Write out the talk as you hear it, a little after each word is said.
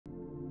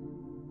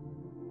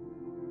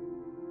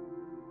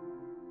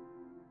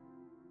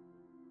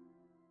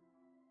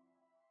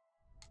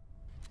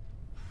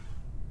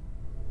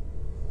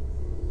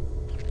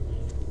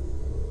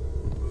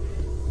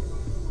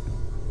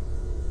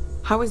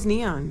How is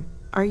Neon?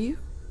 Are you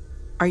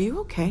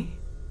okay?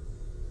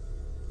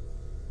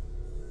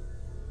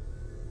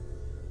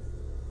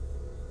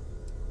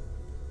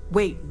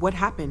 Wait, what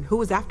happened? Who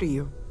was after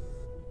you?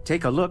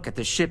 Take a look at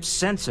the ship's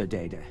sensor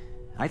data.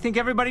 I think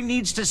everybody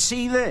needs to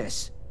see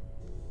this.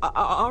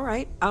 All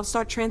right, I'll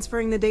start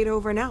transferring the data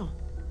over now.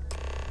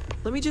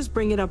 Let me just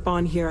bring it up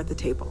on here at the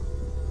table.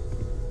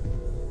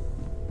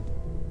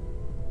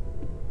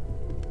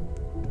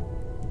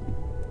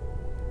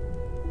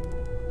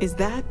 Is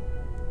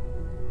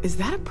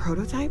that a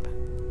prototype?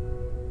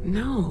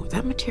 No,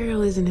 that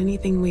material isn't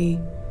anything we...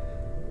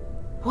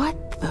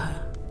 What the...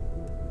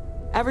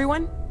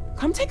 Everyone,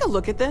 come take a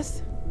look at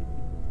this.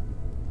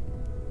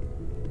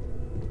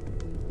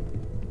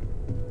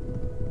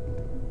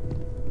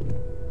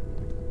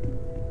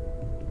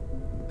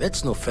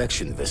 That's no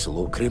faction vessel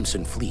or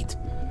Crimson Fleet.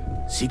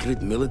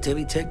 Secret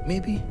military tech,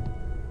 maybe?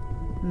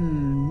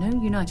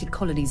 No United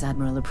Colonies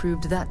Admiral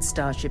approved that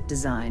starship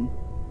design.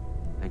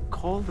 They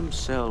call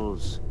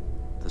themselves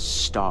the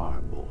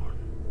Starborn.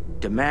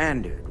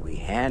 Demanded we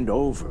hand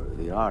over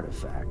the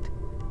artifact.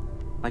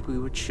 Like we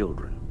were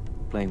children,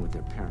 playing with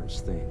their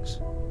parents' things.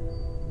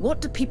 What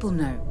do people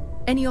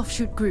know? Any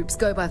offshoot groups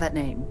go by that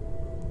name?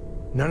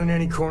 None in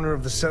any corner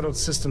of the settled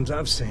systems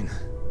I've seen.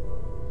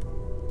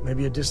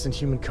 Maybe a distant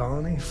human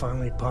colony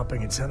finally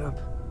popping its head up?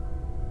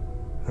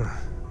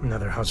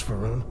 Another house for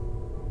Rune?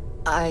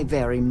 I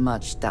very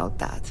much doubt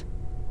that.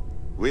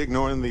 We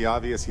ignoring the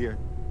obvious here?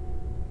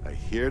 A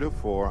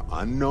heretofore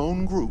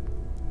unknown group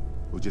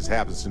who just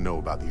happens to know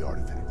about the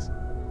artifacts.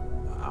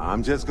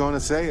 I'm just gonna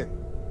say it.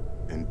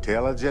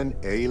 Intelligent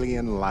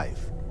alien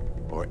life,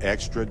 or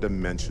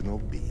extra-dimensional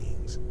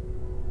beings.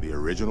 The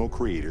original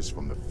creators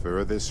from the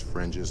furthest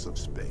fringes of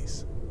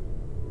space.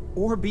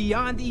 Or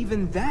beyond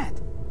even that.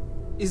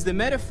 Is the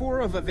metaphor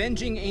of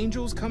avenging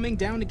angels coming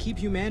down to keep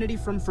humanity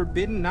from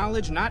forbidden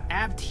knowledge not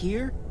apt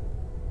here?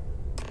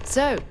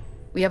 So,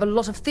 we have a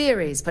lot of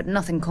theories, but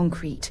nothing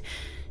concrete.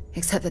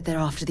 Except that they're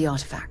after the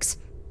artifacts,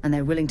 and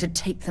they're willing to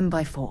take them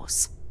by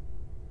force.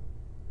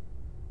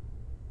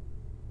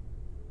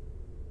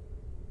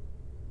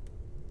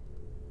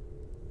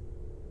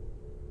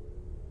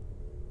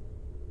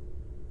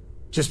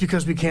 Just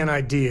because we can't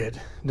ID it,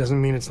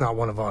 doesn't mean it's not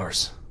one of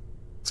ours.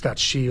 It's got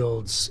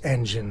shields,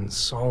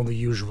 engines, all the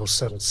usual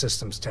settled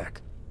systems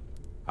tech.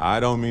 I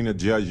don't mean to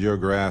judge your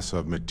grasp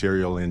of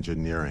material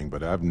engineering,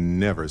 but I've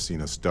never seen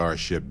a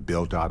starship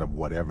built out of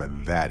whatever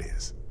that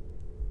is.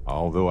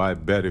 Although I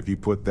bet if you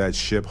put that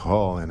ship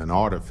hull and an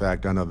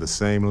artifact under the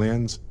same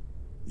lens,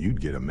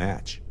 you'd get a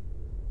match.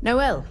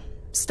 Noel,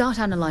 start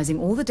analyzing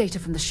all the data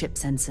from the ship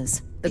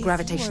sensors. The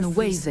gravitational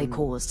waves they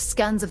caused,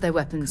 scans of their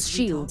weapons,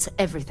 shields,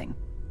 everything.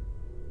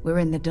 We're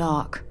in the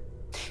dark.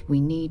 We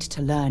need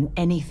to learn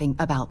anything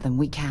about them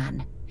we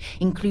can,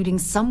 including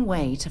some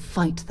way to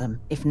fight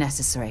them if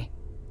necessary.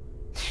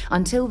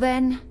 Until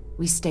then,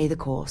 we stay the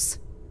course,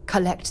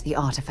 collect the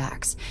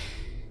artifacts.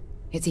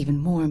 It's even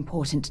more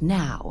important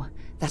now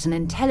that an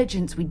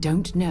intelligence we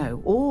don't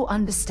know or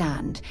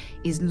understand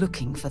is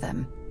looking for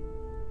them.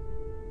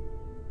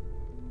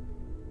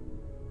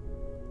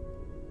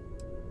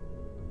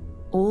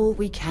 All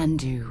we can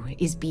do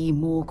is be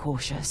more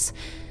cautious,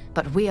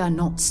 but we are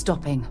not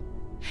stopping.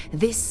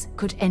 This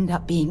could end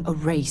up being a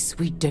race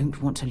we don't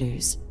want to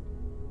lose.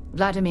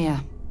 Vladimir,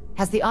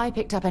 has the Eye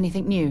picked up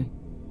anything new?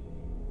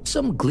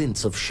 Some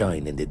glints of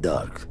shine in the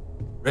dark.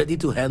 Ready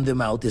to hand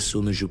them out as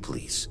soon as you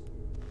please.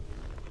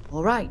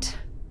 All right.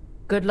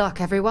 Good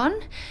luck, everyone.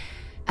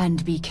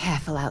 And be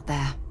careful out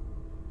there.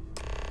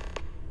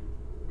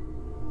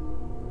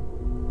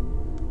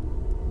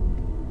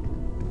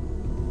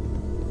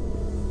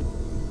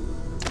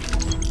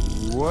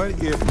 What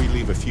if we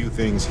leave a few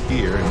things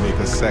here and make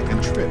a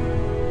second trip?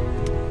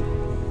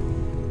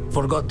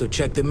 Forgot to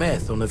check the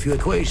math on a few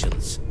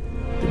equations.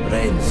 The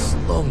brain's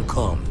long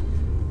gone.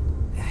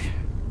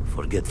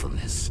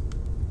 Forgetfulness.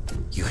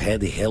 You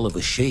had a hell of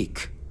a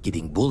shake,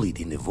 getting bullied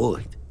in the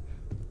void.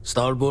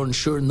 Starborn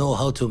sure know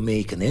how to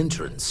make an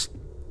entrance.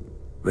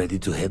 Ready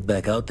to head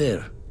back out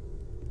there?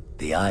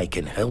 The Eye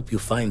can help you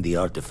find the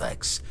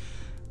artifacts,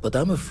 but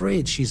I'm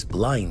afraid she's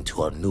blind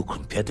to our new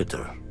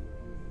competitor.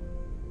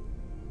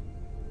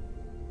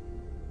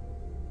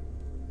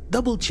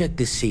 Double-check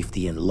the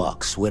safety and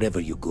locks wherever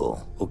you go,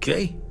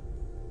 okay?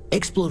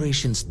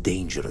 Exploration's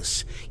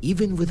dangerous,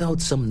 even without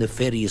some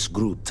nefarious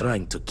group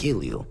trying to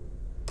kill you.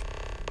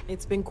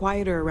 It's been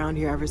quieter around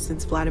here ever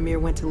since Vladimir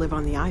went to live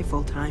on the Eye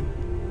full-time.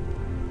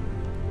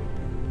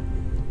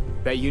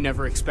 Bet you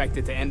never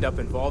expected to end up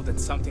involved in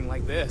something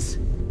like this.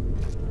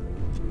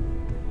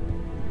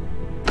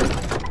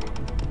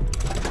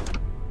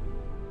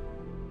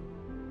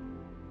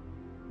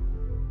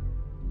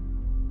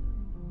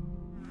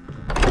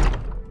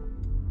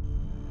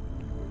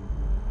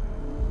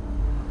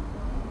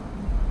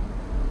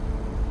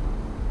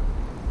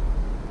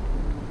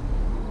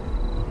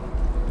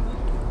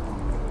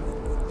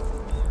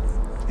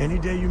 Any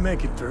day you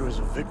make it through is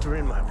a victory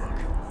in my book.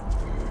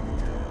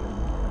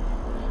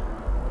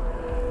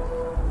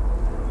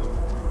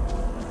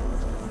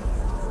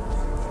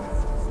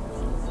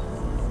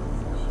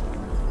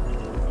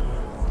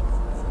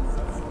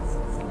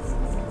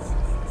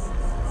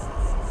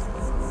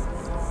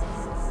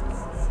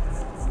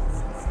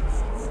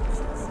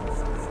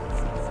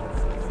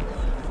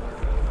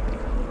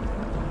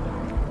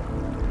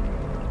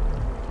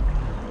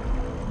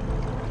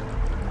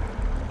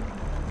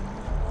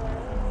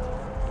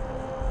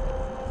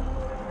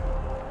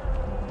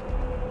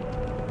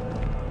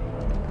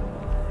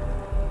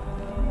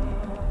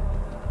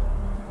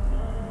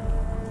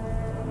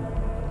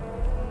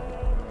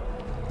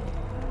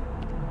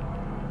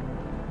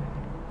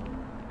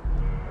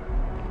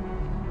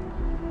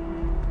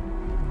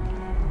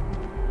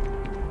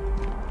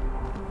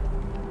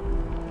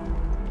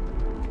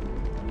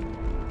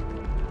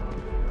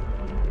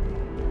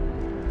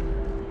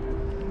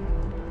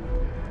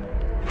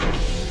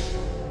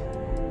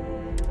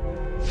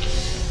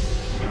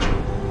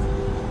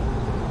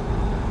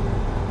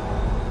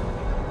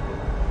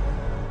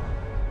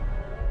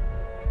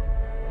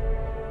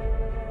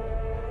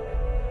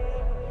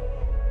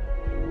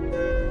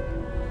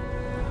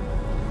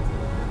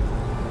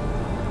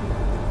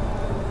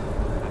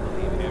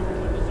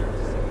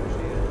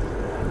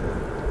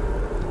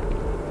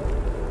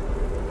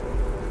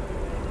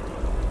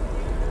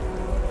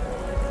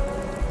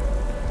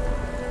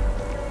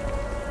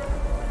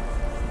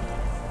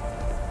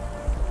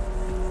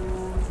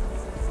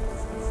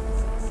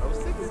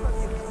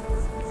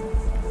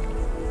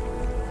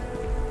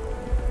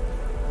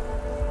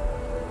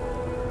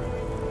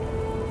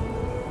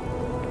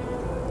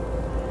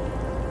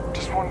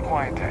 Just one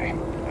quiet day.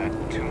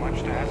 That too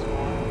much to ask for?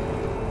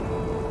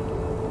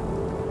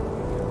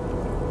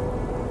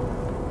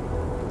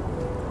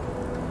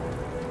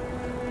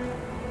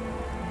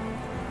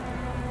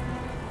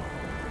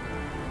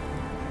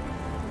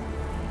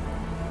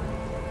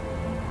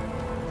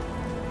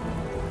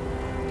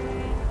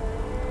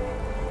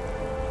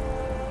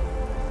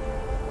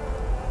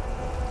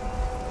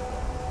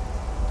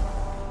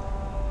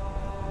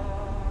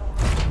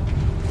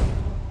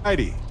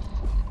 Righty.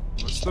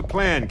 What's the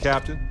plan,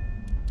 Captain?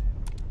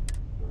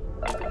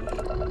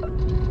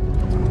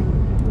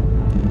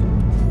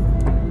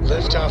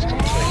 Liftoff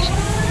complete.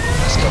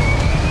 Let's go.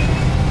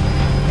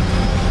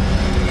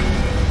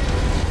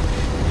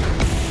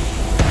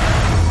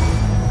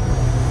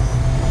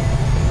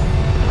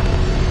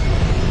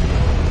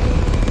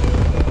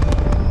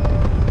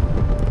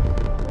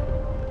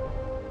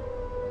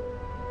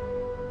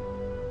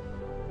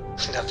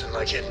 Nothing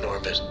like hitting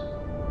orbit.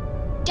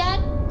 Dad,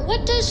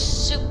 what does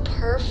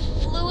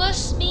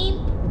superfluous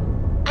mean?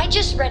 I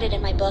just read it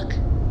in my book.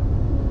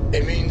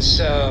 It means,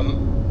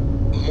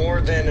 more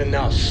than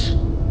enough.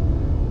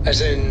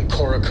 As in,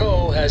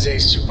 Corsair has a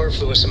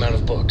superfluous amount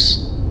of books.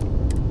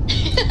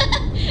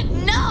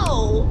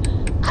 No!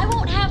 I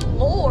won't have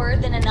more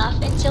than enough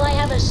until I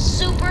have a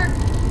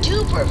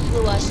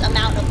super-duper-fluous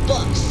amount of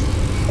books.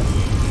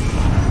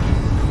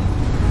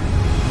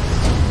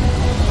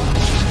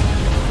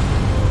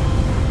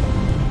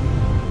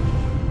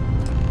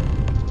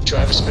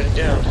 Driver spinning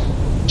down.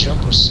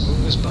 Jump was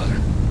smooth as butter.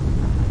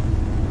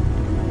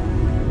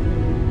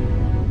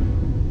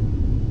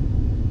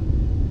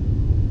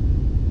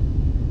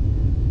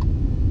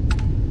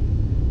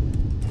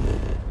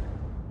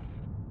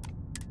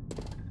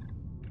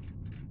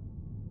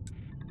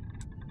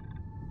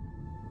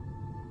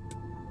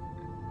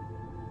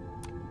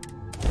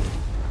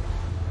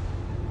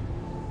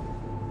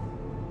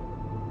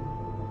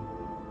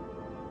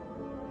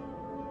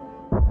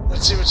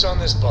 Let's see what's on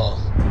this ball.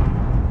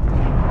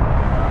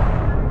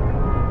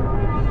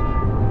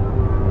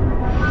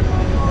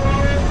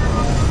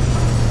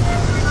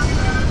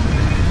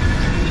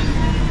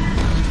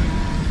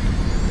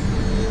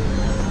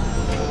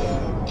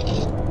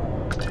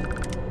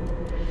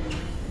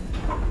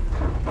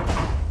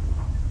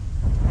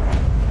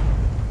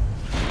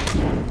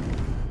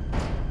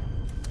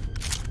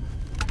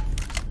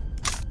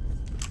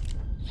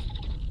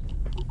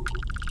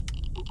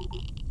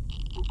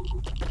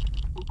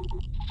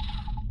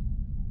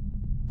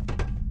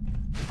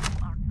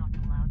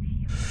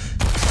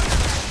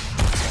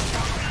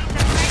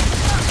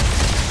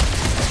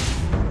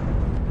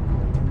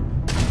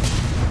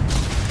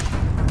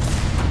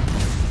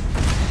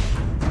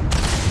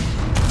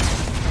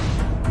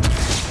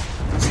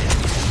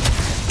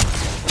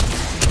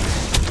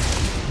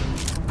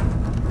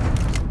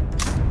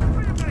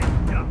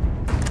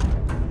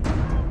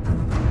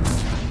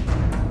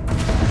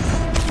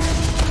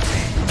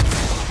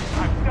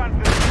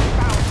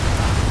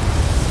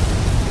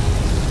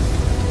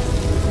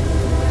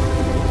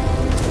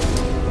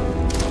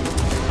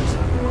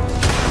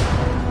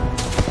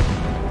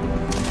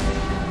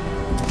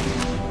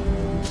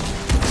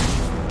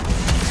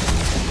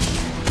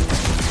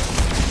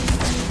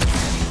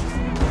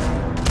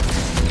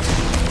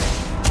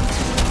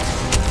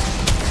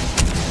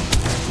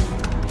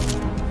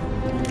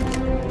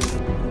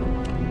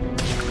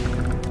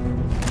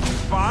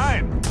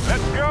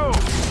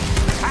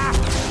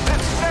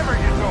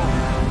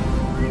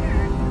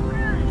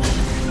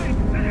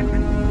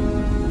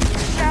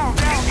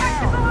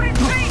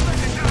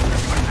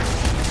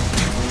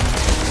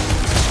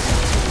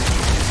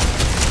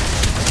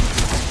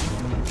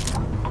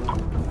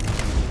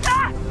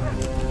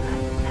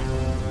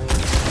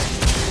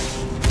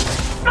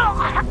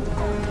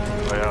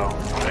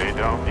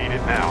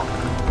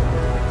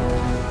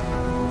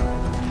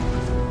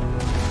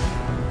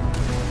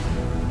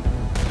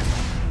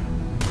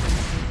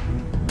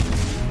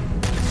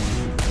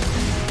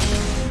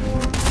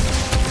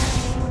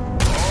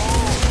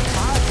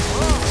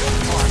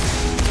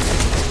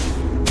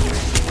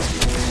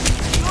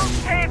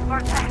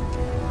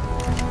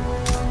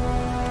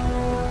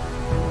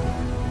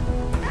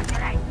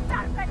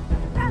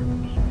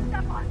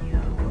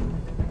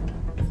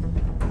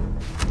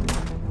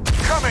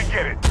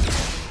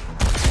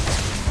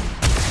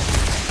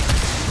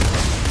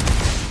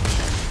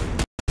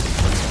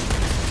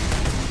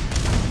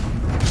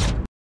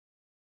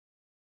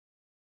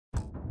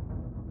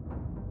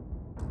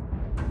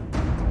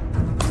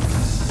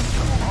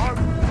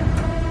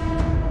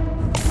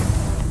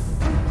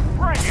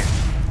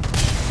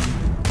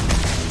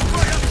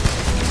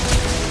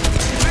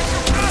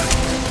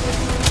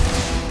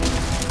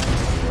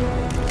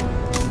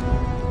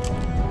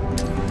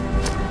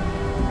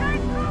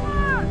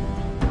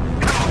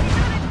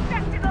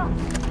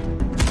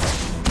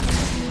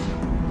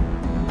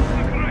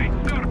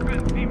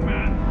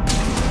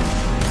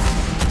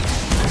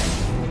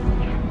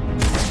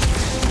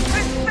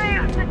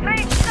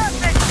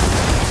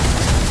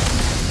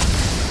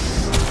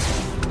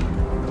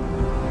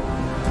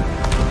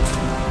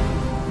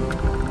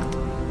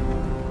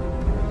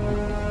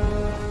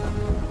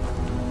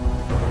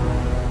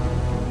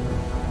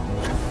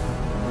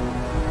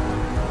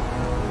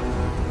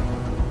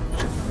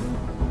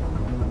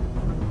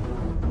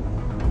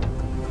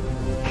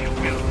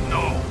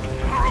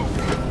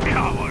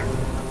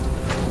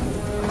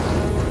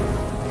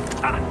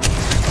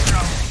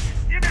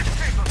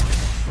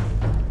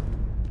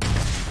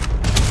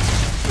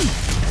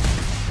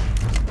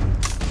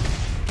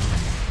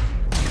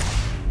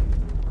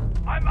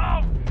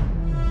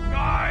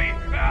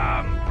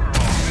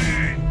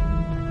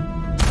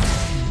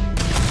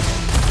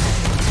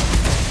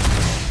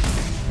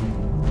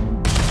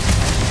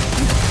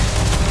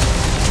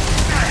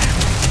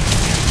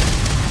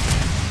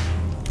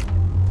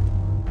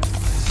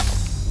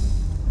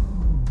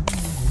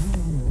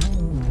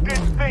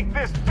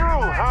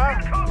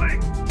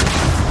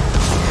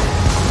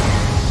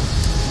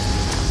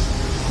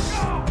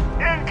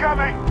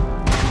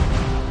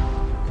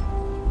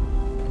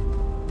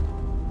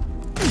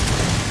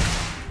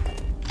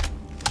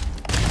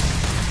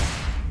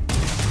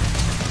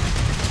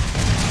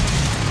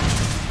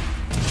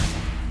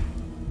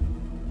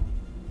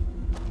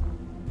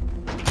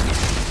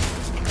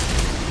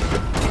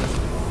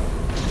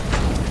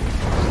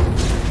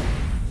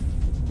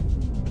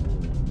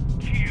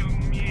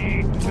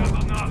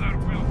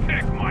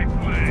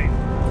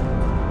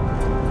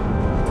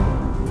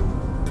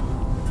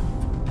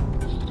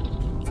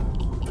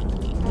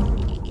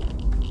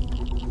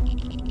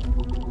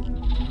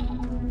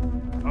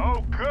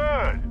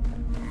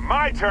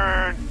 My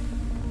turn!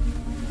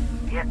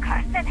 Your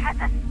Carson has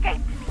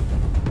escaped me.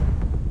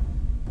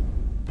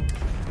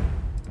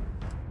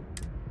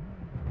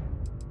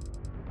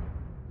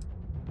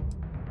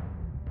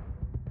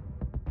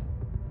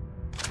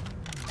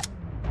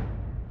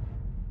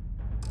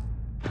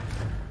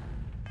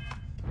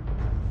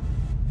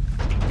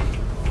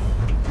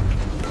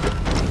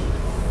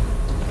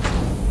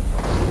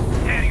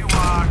 There you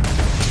are!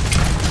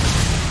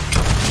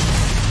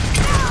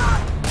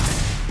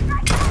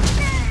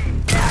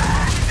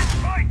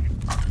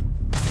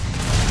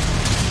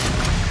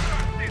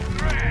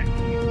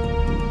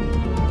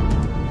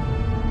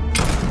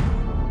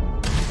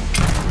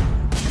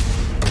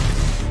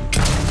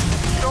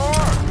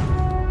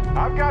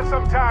 I've got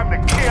some time to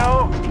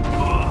kill.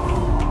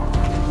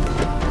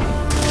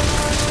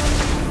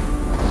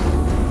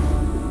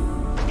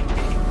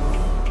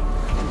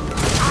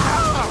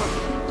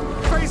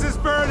 Face is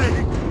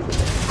burning!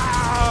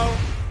 Ow!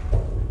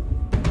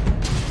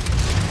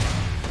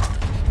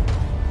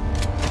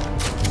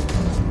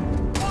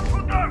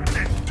 Awful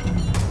darkness!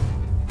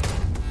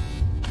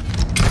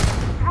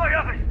 My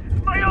eye!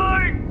 My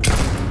eye!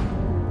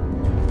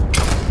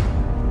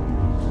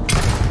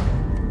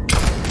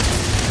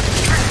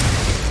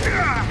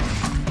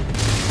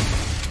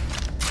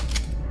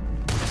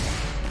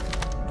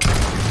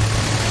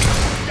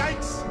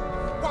 Yikes!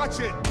 Watch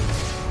it!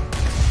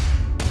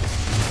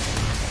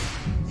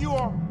 You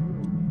are...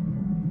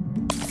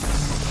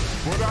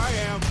 what I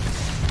am.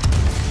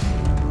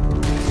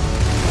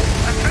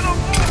 I cannot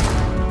move!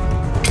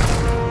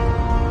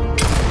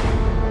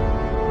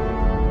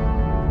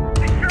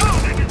 The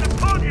shrouding is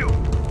upon you!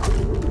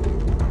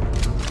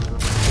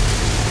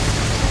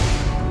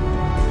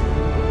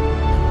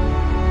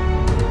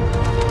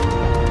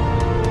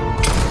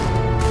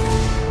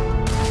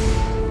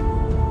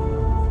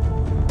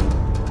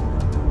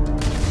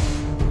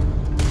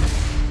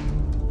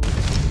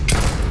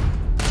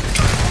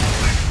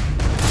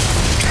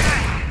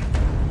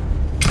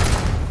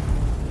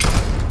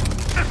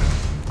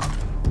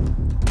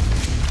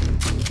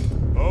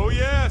 Oh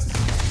yes!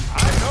 I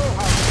know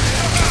how to...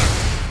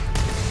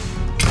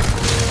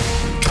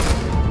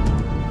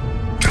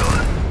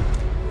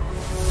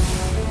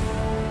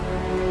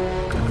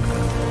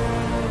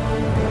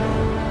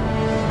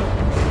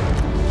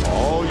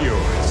 all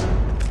yours.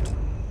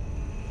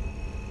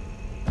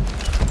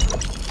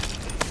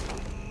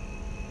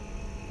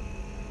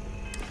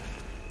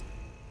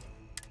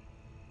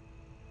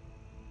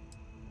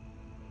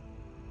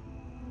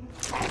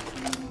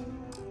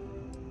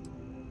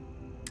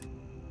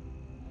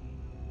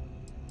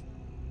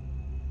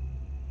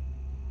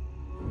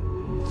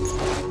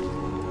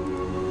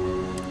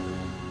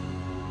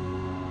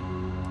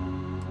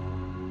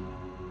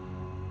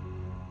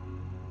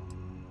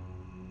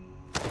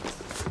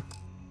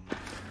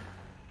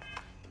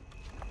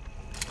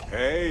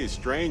 Hey,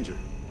 stranger.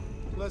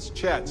 Let's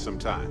chat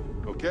sometime,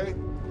 okay?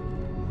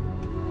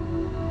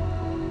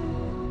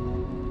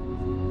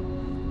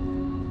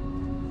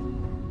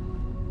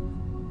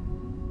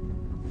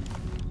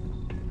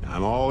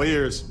 I'm all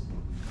ears.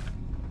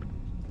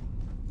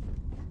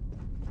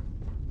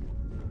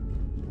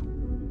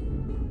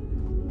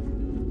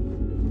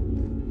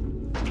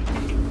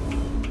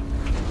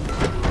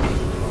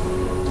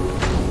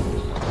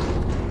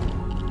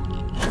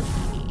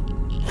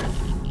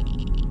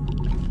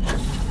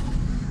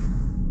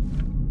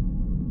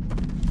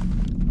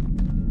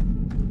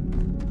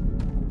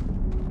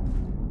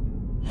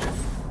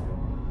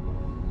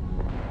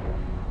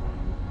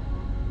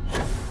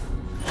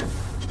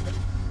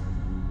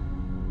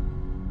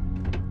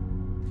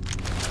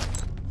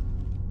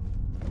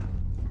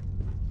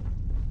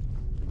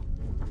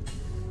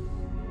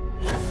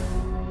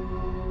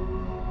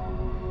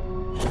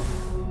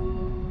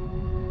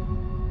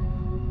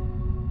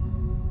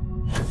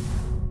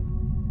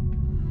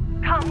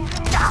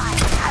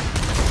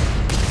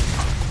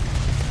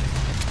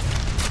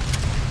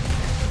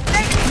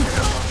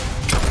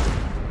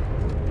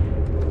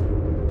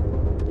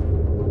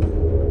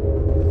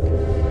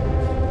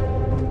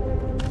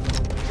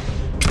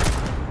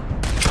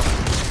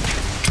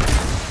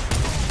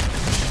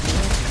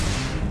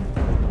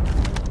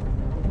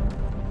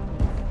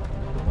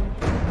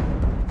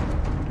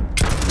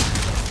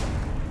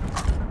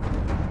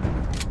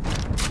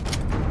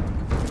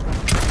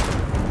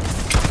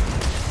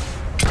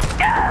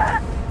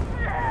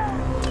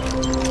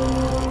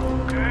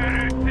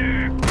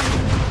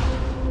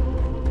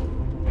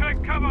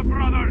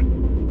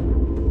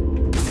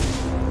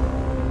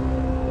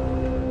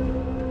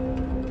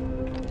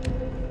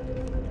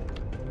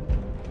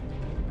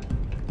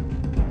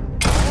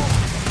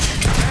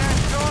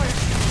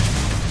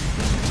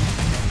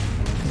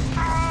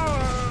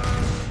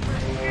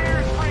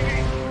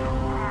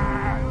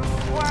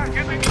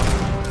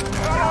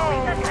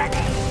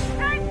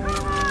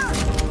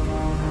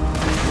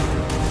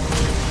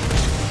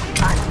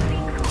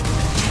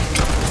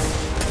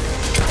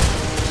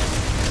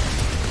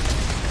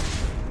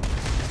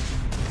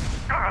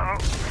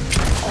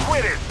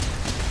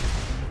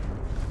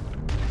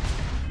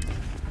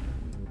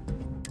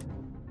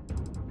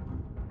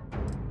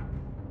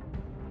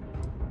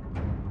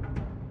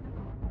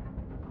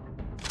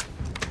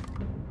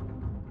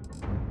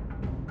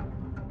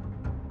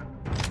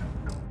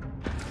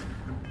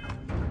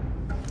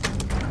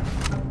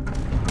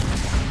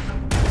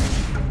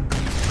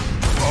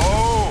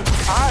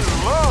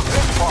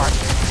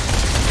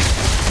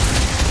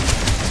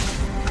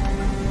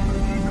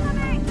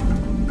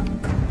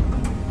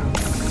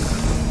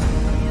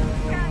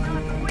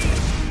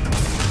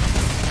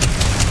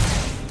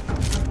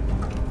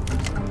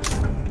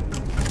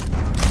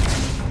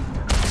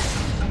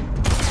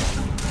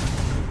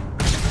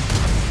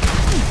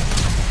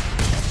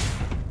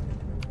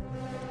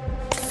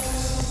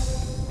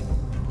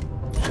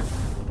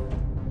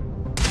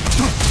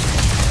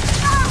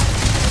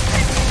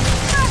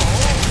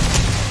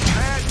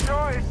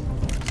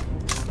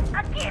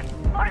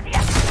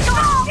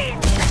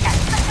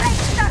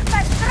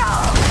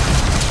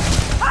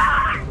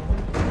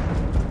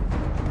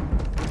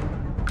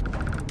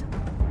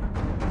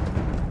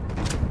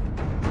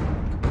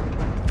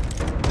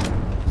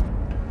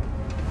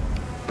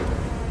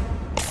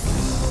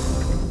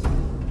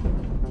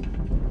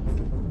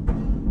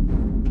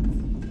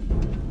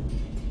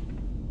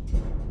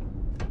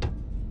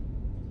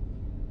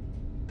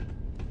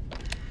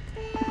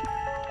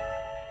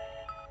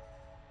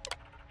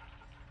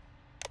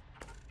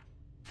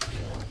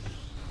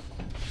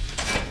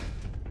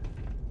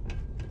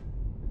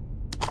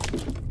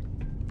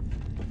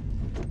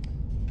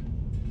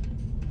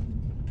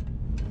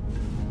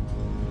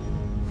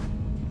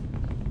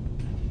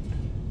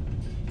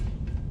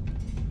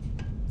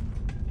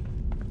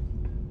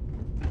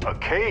 A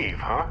cave,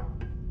 huh?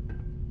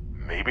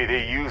 Maybe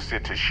they used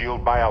it to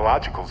shield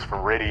biologicals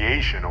from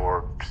radiation,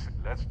 or...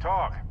 Let's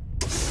talk.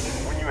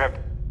 When you have...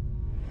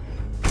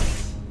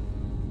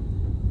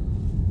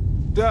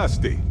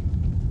 Dusty.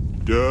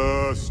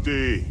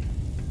 Dusty.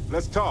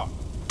 Let's talk.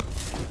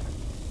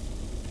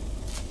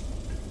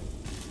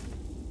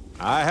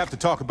 I have to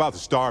talk about the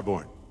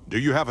Starborn. Do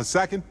you have a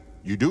second?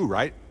 You do,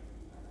 right?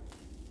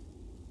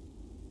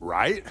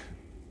 Right?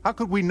 How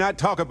could we not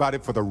talk about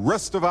it for the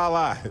rest of our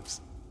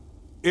lives?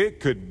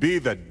 It could be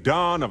the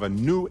dawn of a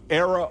new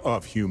era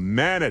of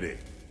humanity.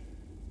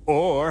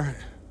 Or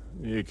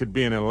it could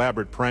be an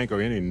elaborate prank or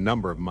any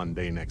number of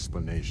mundane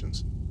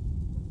explanations.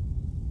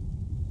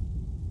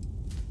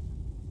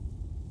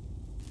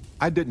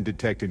 I didn't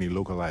detect any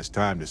localized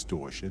time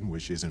distortion,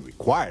 which isn't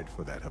required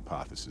for that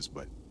hypothesis,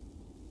 but...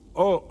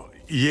 Oh,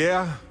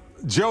 yeah?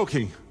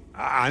 Joking.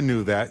 I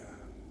knew that.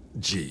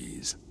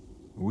 Jeez.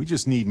 We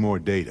just need more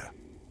data.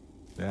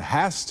 There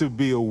has to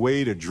be a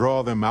way to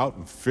draw them out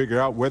and figure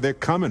out where they're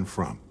coming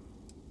from.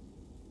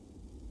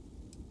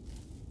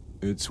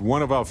 It's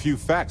one of our few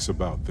facts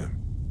about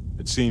them.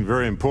 It seemed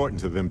very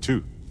important to them,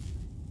 too.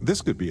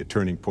 This could be a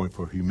turning point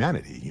for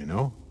humanity, you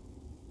know?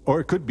 Or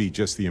it could be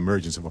just the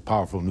emergence of a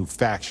powerful new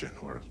faction,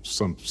 or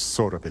some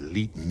sort of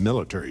elite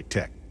military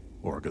tech,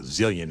 or a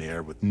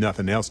gazillionaire with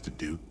nothing else to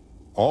do.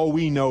 All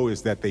we know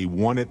is that they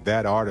wanted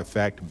that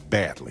artifact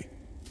badly.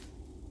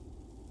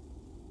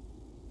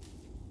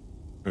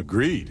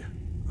 Agreed.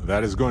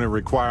 That is going to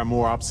require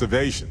more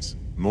observations,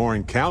 more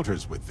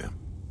encounters with them.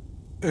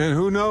 And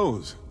who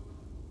knows?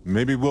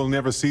 Maybe we'll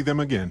never see them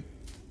again.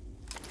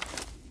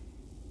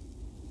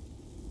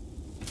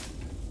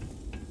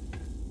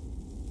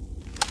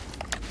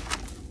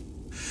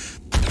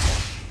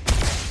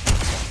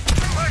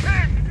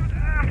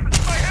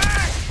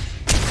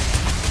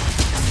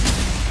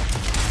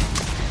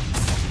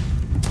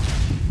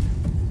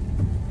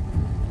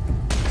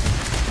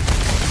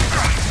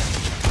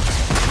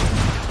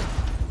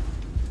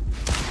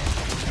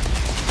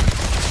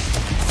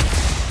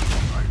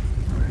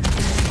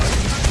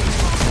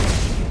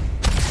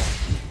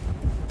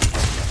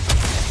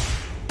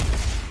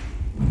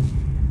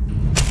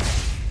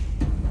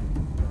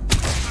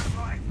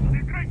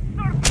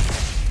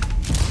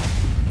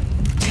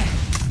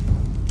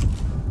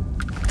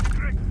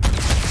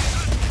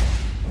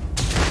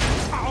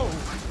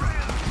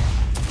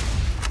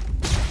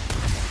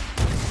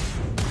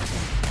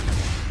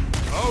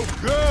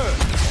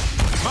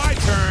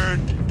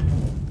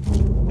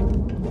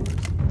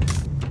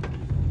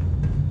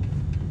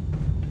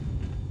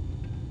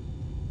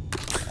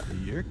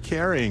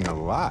 Carrying a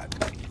lot.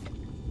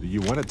 Do you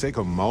want to take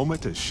a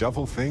moment to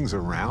shuffle things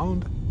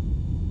around?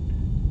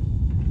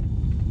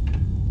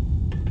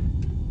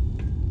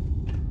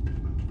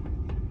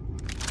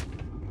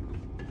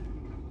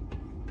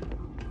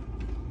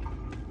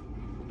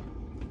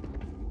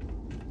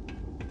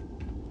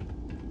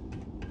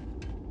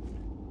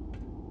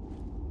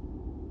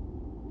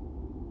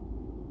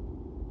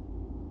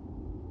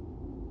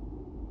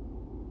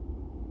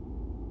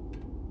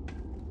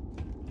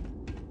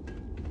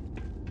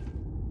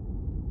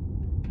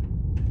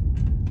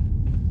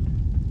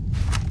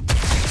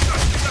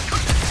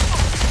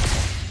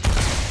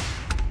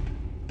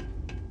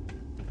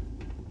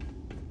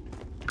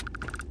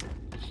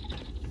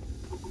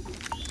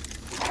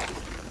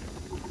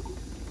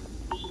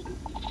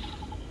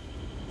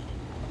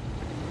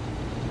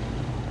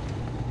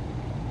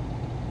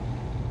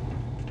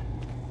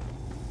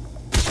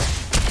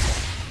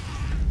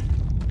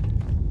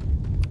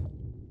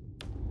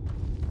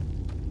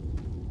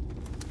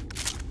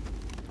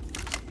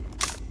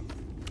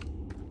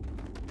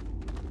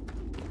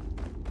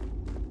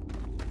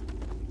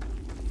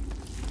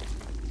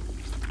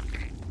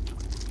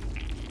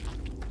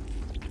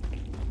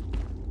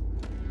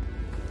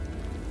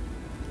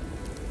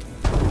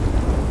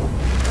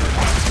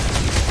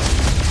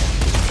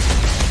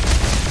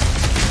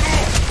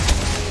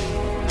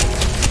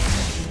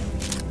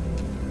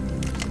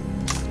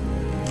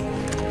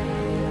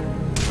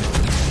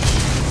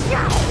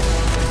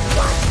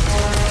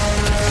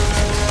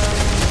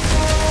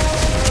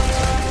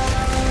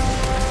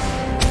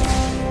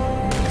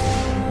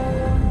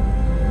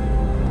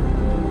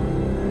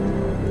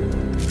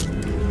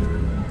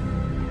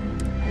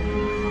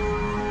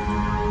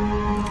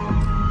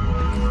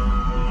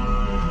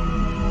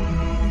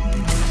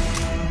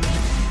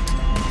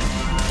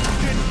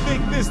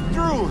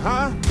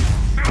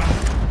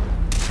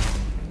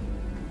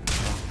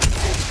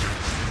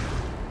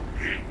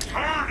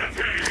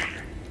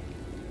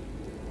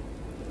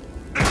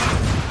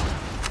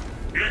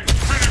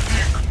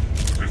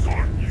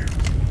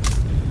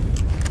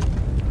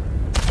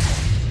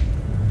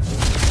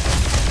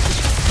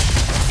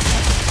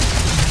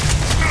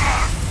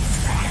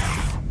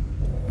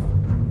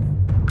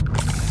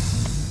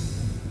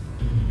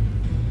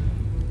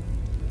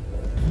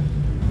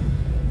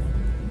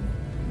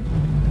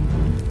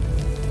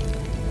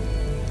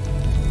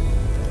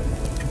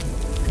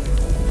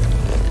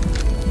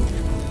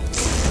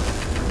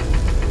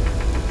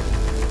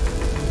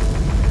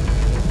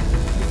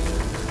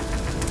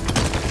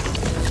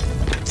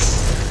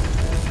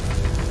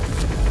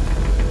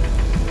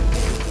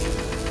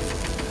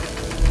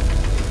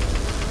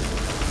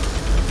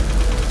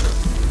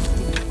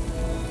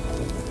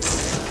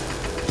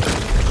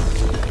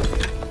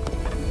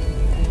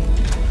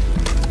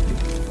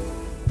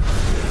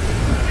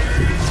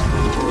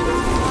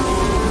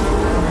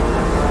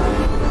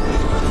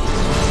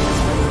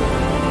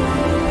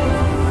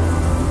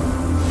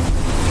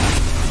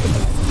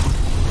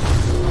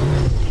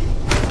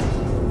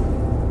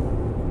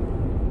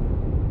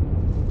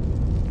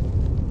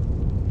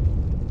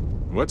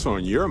 What's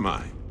on your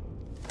mind?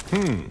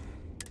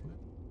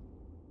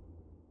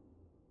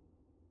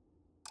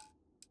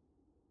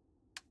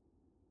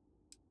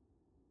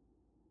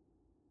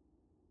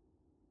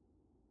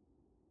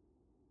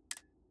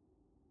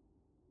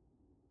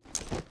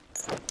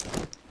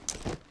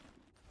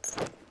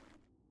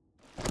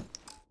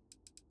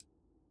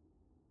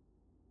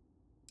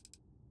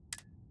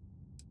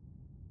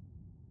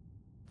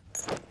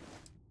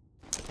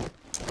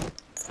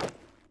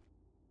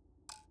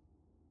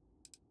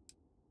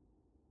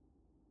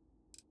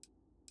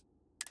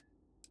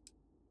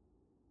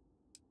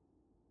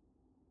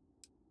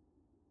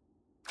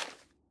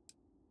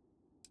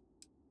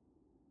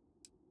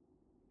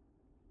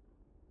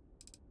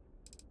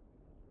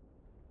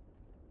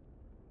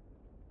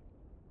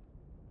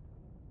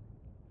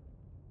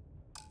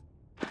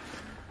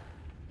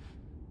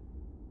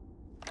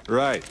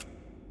 Right.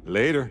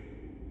 Later.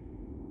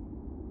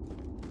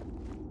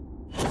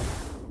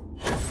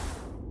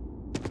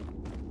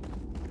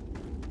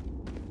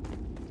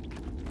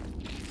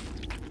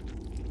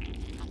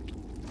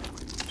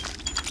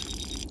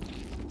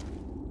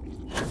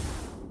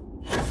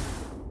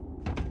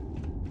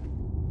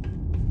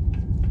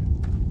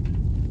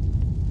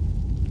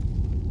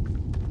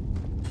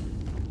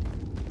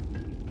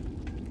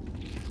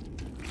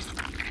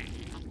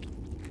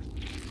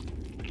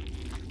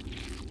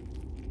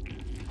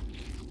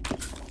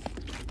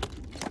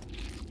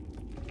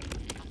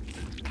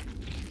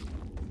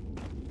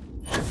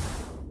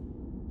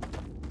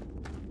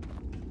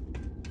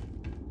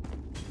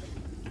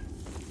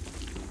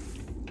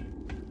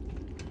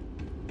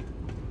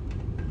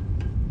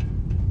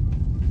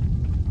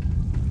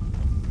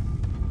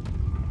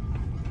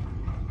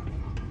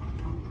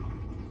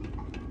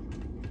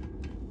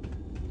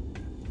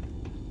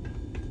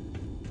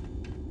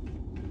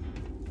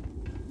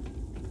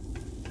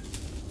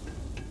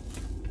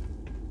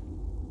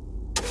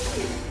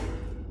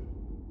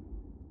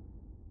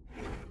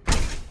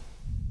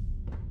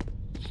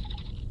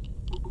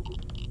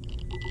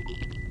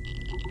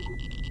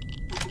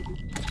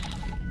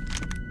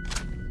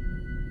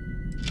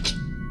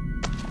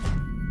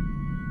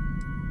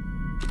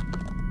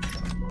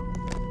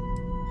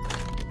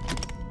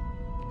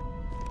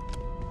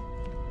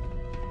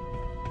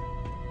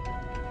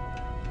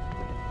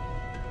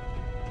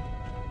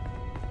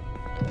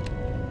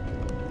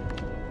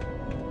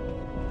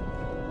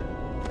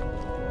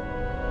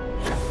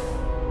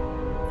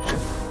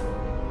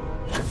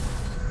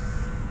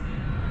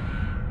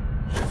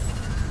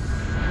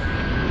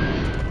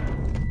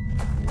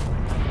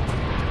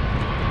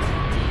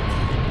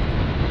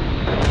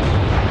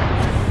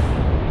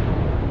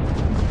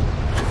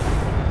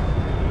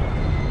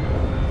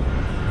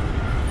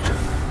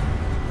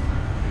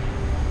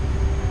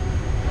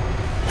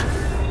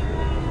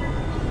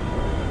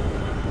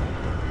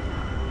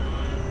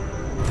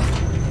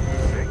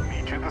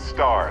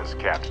 Stars,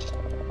 Captain.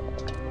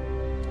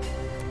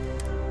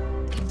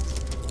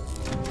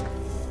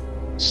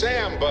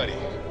 Sam, buddy.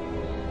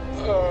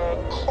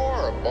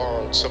 Cora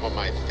borrowed some of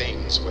my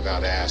things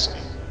without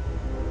asking.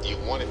 You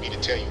wanted me to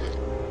tell you it.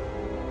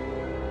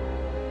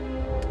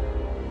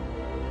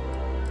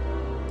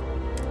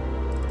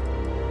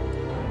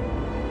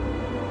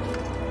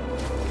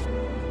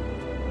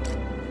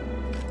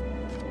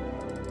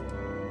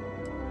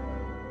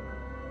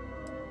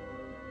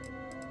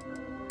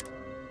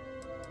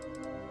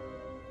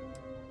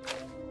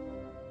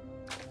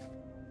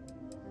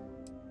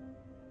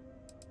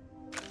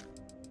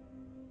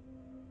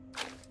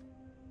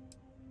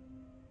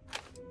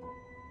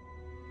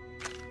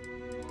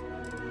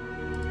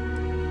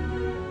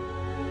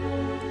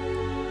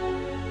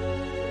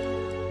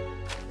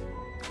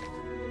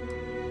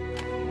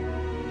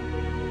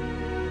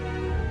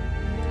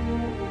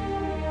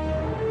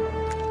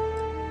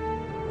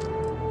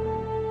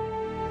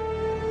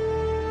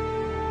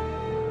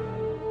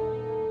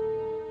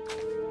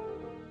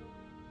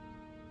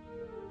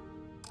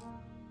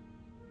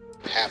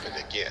 Happened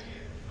again.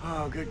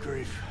 Oh, good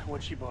grief.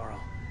 What'd she borrow?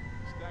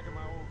 Stack of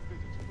my old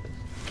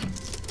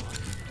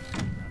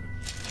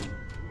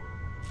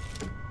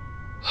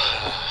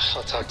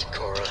I'll talk to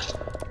Cora.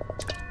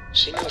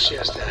 She knows she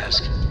has to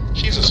ask.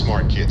 She's a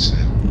smart kid,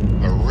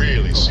 Sam. A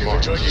really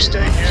smart kid. Enjoyed your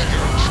stay here.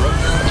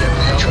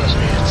 Trust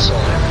me, it's all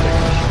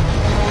happening.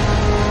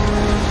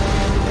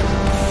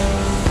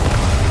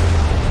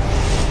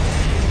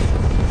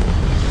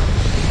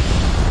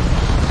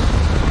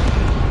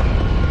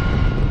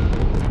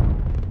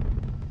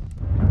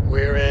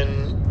 We're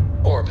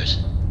in orbit.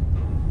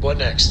 What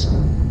next?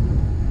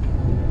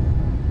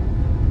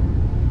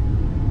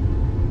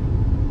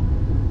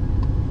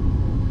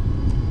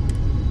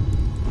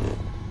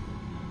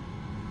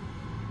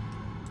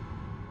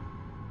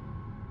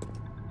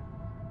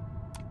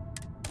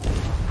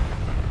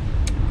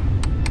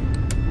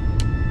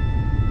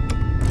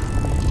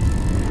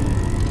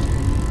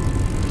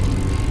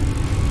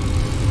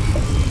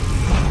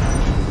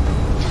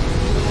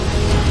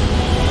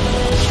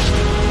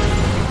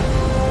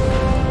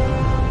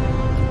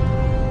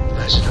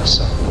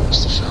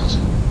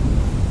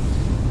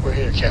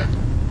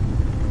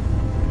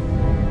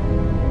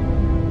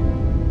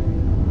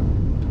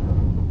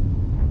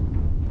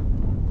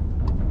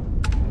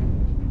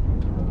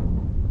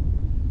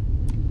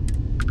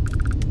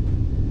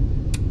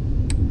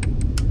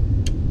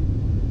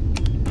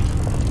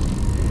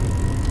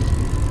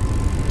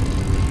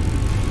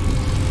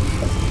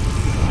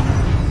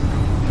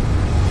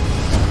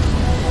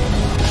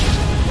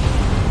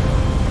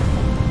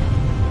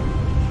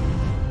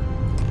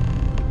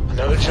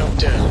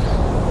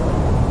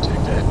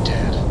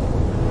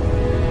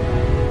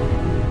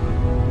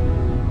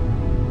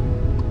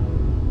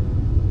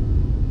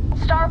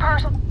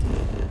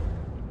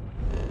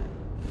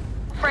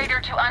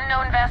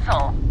 unknown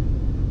vessel.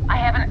 I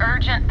have an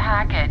urgent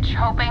package,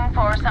 hoping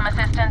for some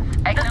assistance.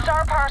 The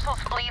Star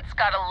Parcel's fleet's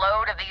got a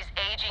load of these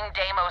aging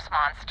Deimos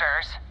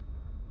monsters.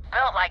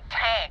 Built like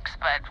tanks,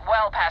 but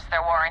well past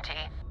their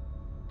warranty.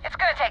 It's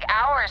gonna take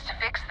hours to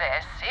fix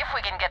this, if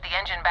we can get the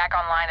engine back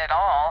online at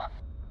all.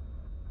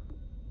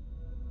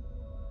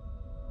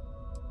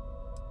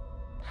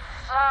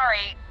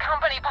 Sorry,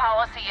 company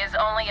policy is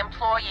only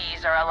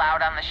employees are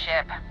allowed on the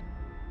ship.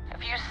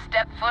 If you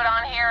step foot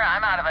on here,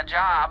 I'm out of a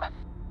job.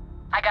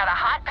 I got a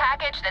hot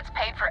package that's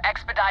paid for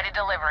expedited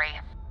delivery.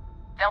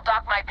 They'll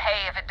dock my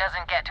pay if it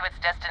doesn't get to its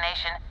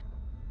destination.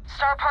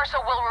 Star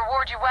Parcel will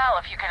reward you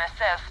well if you can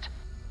assist.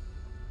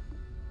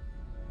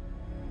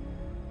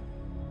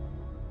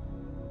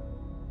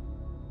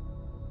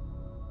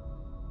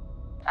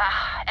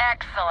 Ah,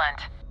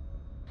 excellent.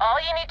 All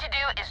you need to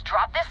do is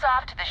drop this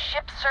off to the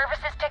ship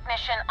services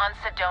technician on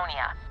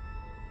Sidonia.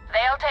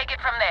 They'll take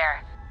it from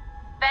there.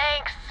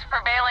 Thanks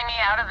for bailing me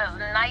out of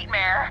this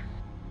nightmare.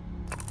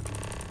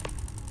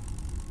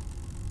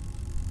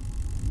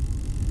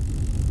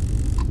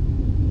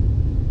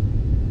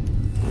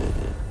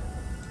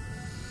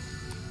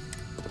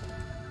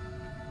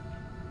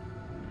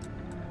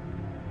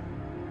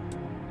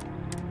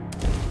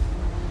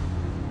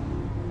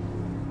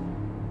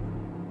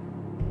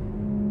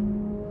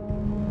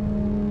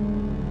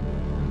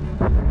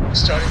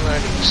 Starting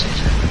landing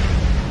procedure.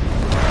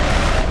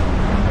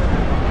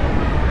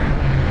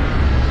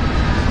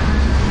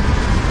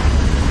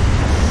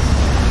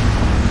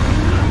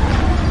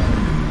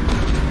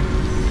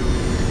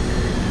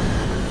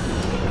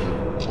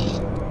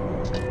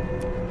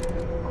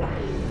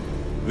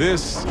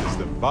 This is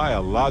the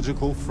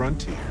biological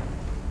frontier.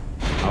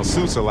 Our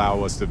suits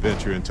allow us to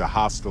venture into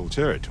hostile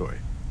territory.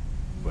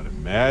 But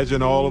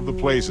imagine all of the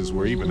places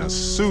where even a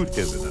suit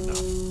isn't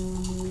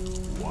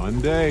enough. One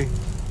day,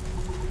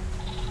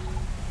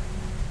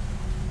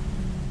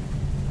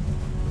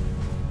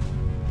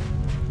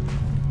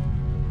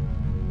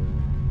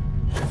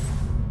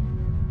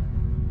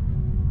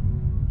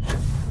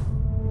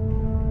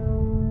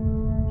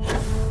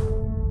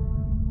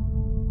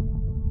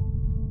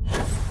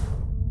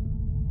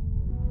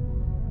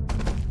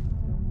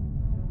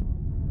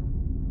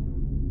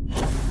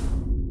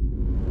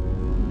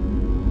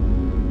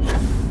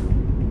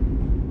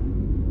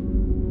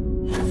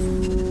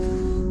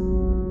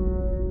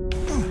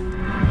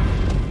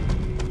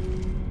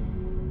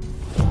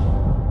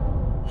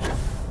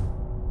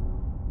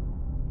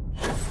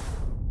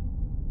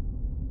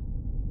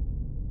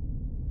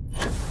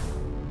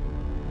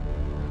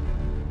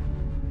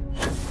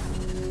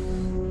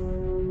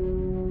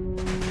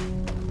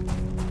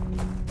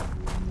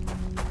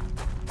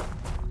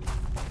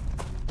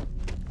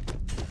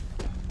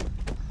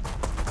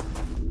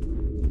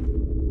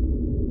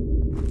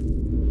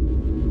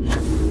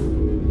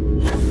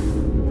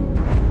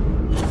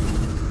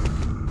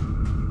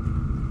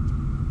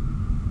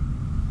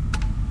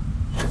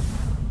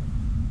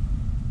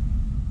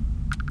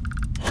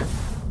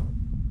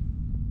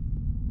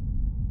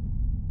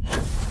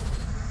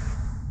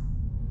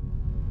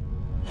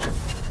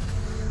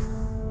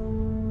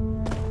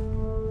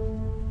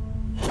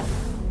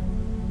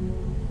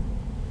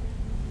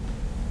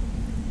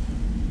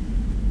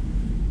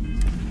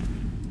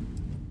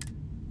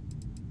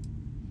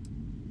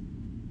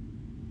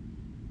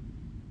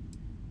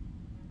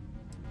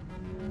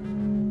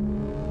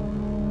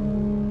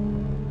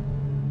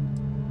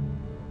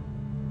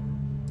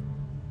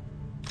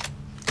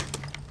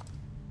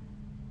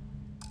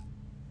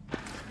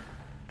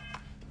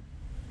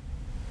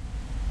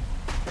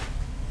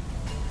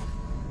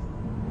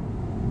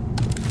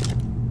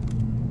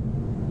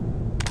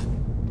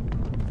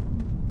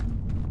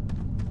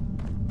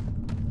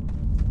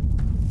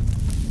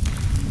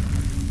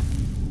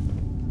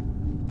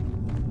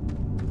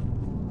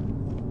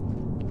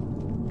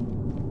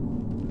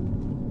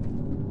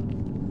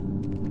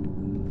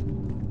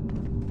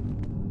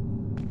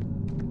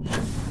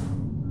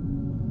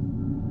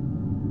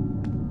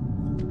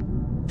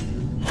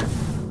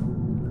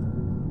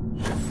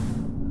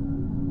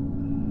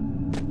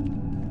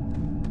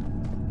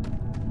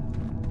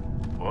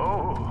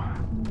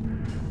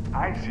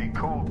 icy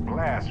cold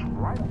blast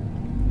right.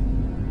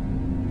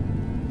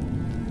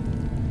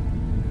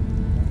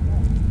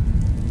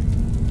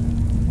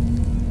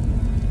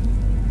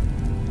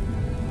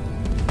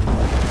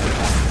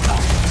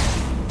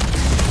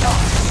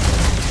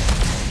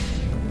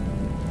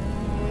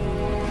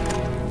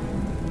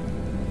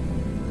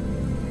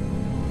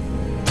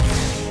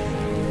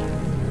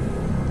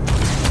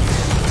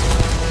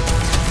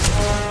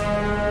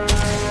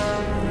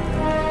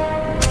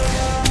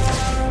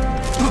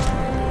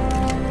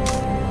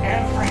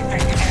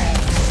 Everything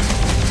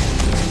ends.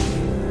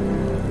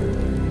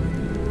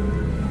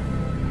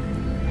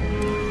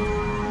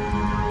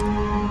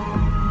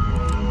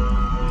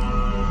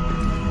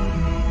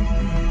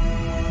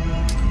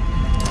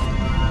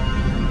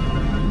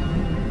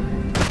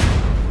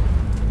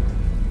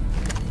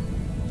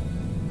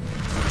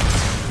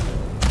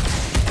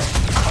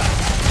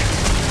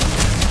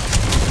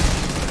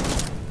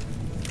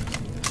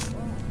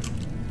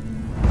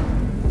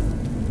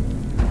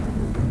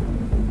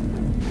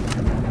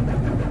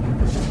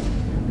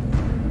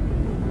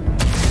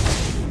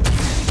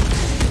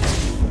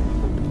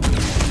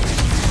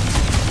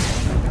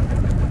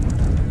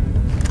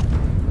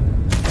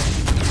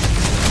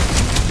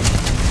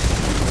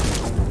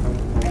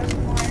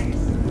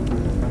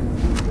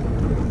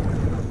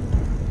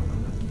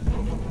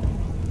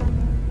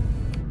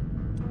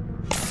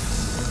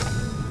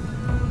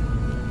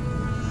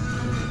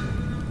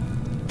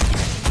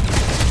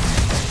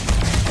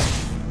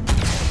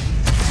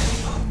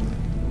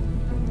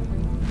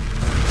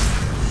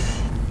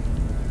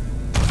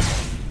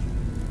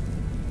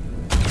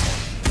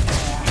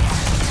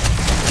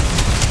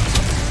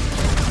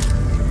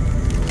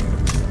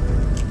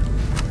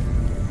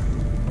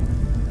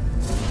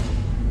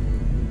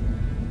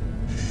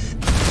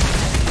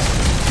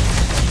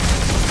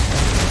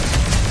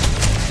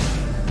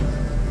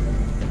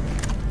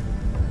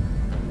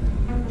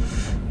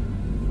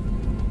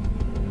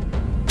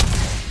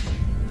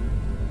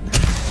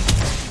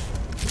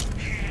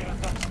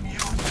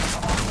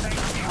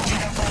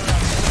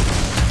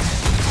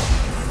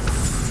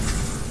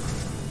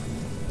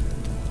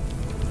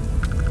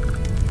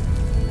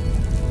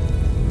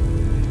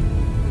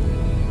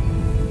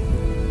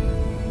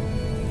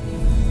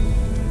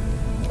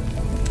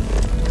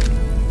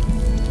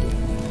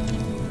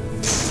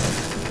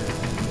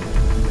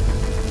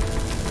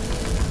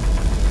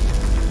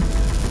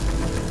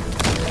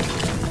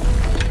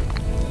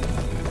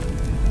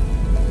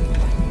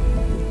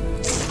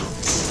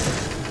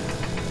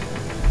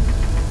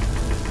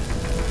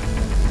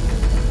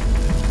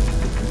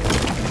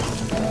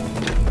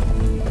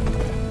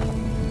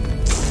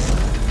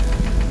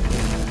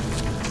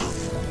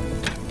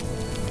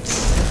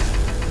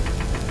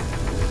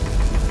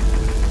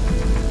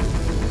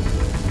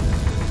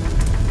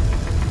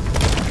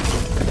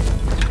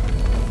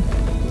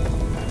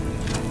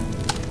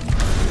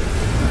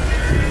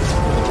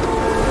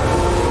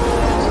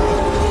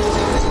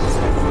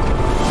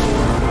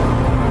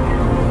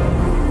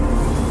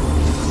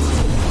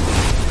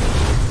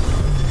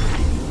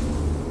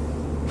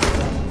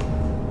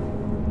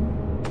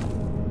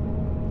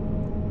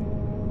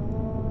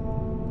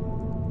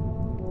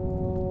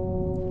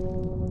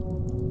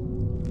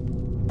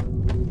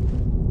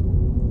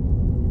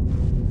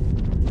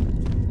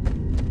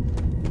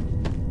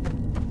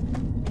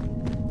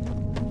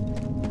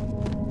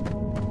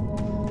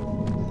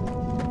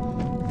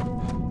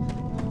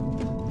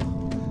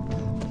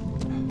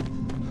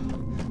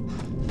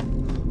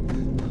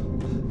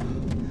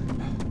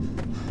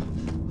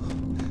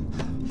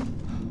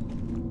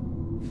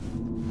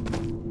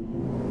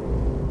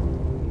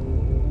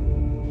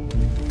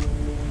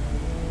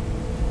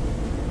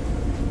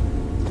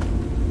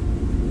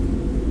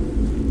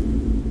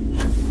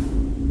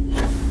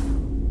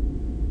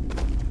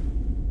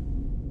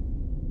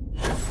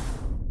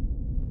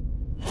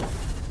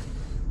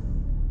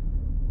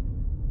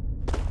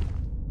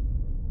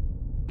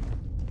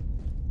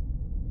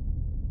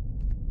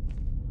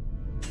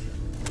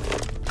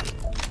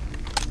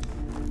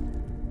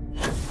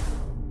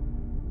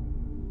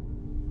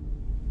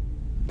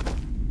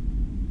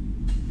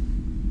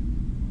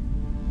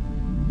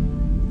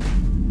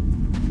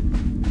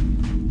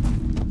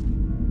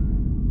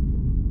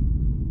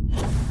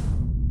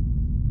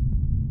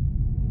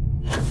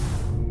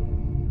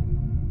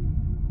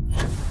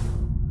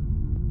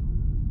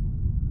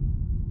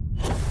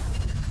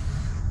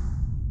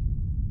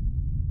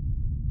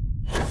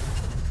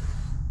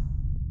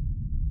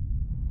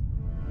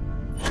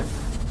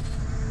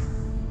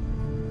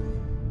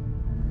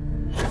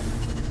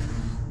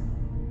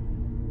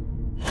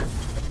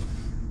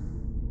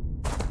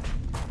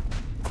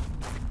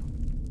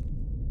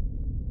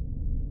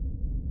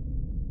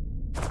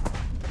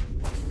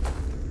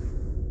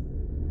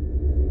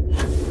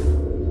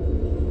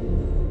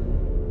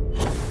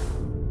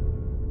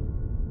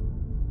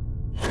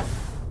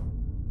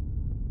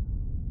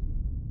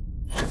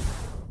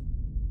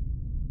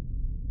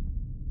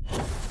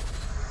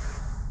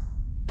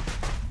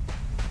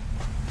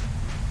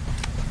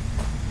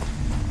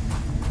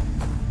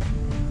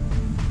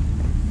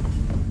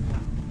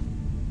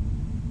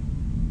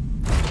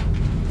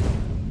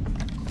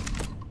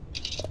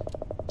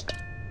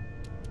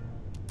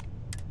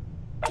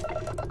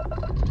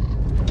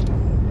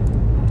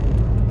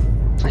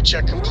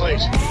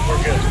 complete.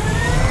 We're good.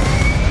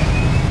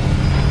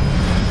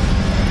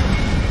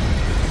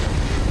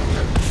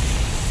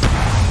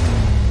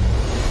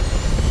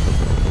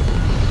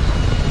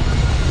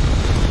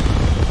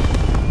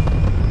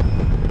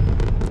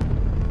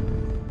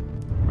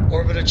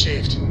 Orbit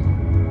achieved.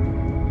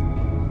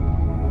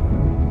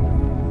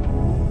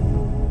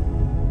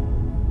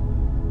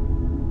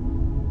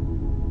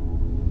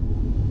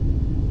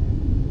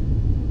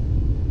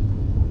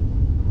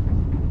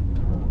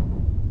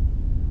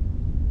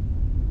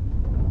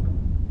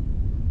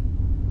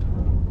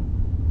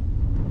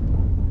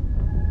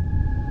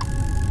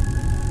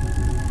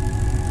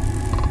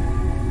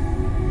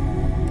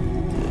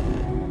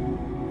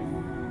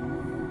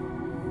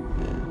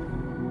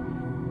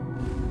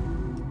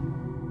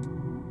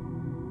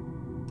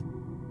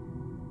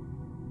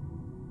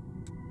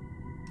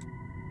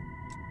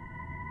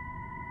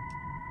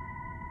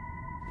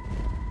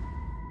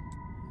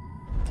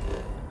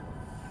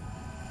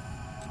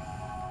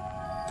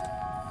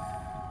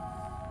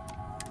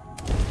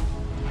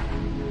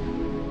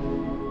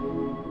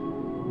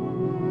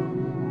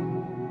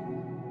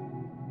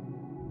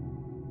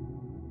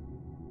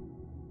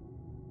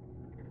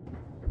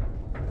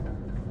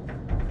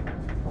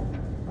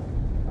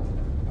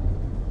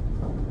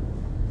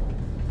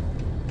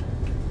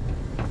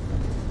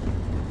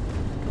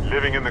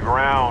 Living in the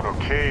ground or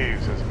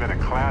caves has been a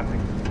classic.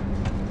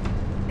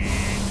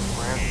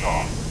 Branch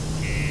off.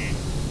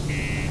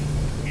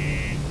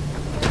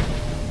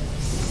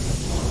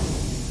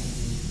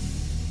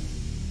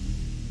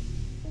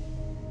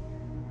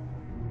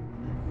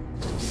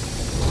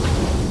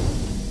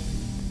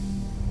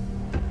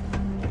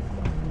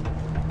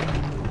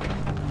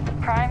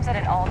 Crime's at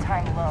an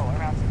all-time low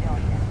around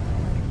civilians.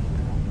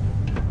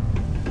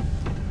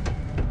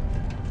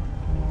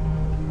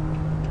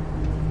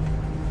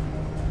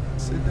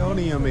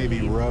 Sidonia may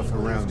be rough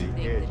around the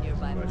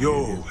edges.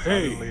 Yo,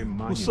 hey,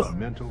 what's up?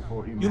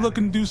 You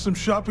looking to do some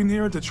shopping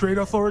here at the Trade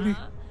Authority?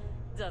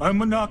 I'm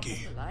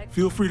Manaki.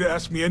 Feel free to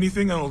ask me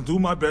anything and I'll do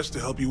my best to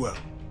help you out.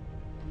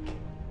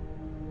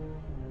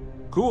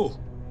 Cool.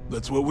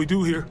 That's what we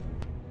do here.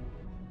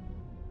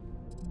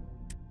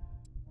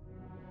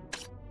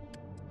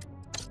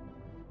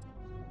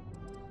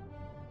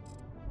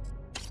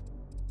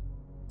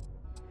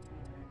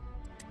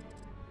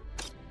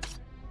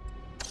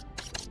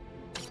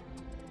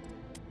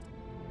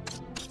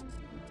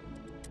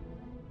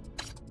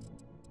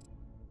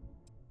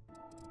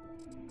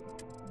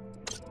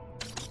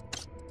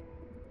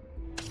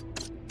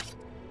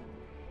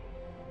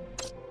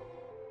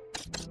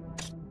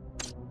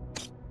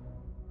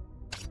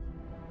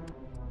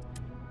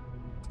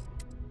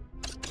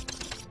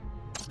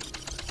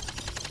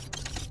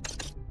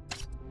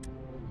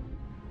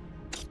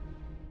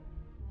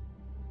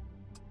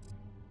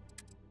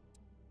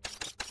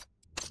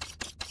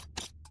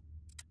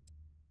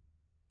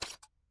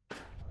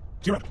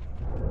 You're up.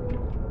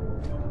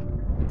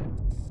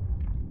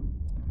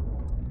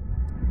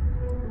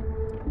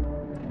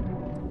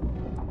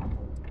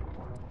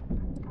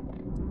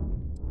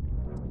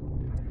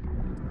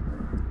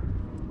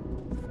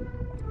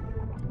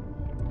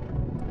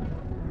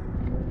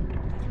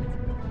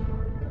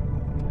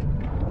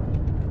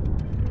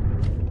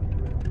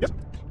 Yes.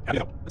 Happy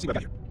to help. Let's see what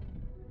I got here.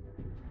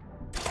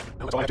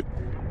 Now that's all I have to.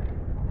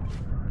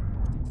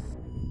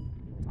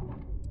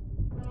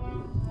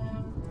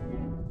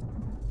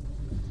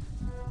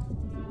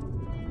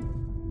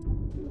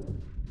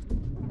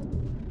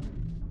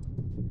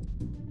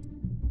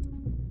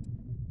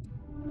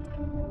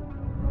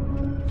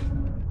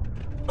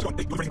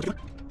 Hey, you everything together?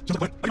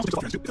 Sounds like a plan. I can also take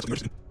software too. That's what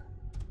you're interested in.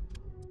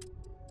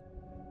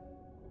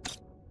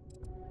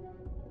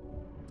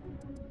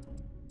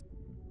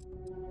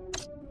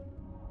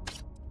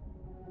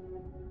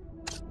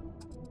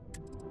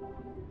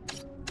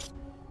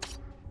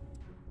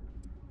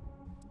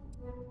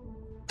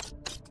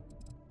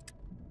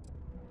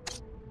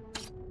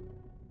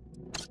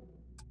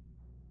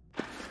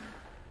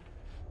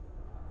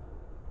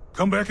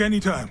 Come back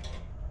anytime.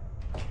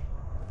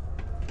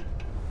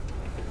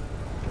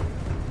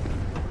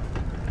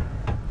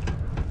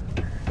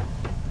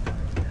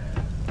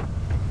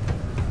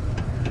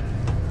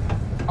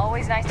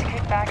 Always nice to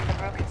kick back the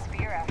broken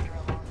spear after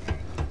a long day.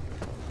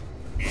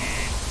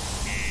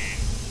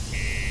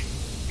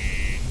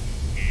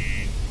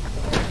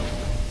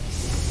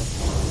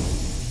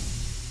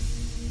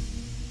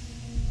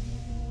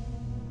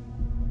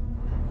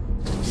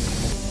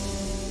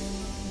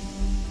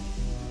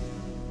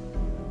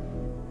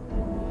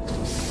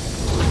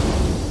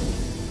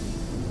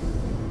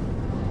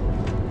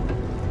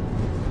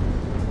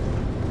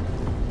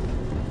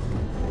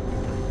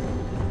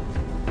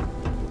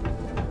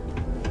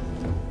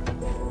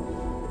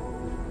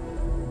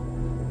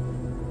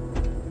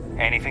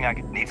 Anything I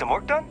could need some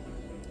work done?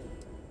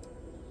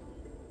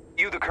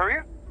 You the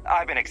courier?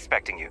 I've been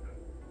expecting you.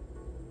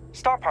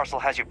 Star Parcel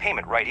has your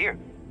payment right here.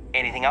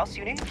 Anything else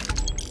you need?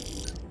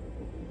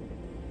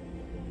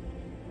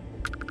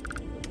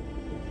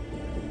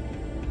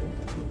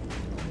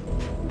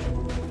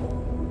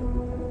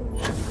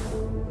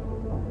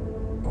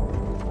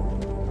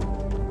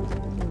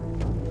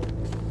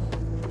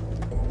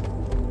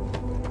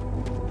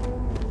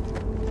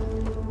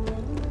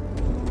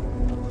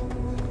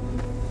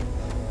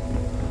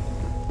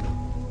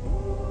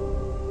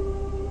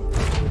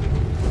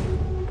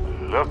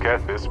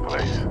 this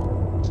place.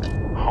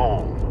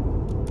 Home.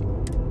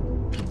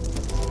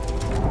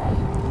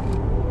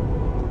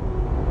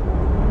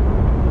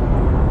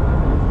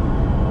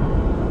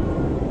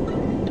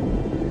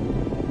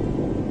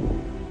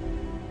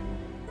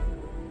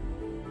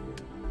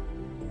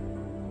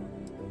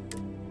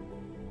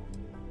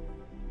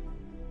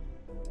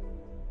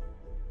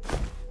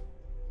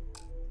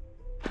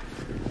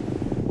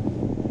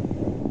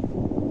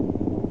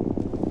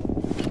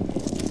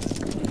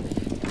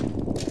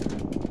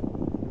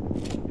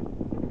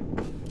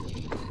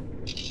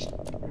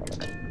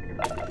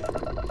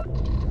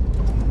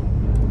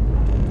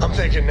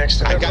 Next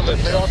to I got the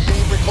film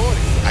being recorded.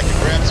 I can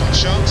grab some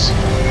chunks.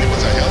 It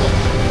was a hell of a...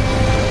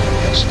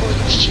 No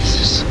spoilers,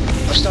 Jesus.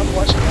 I've stopped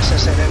watching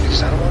SSNN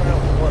because I don't want to know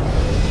what.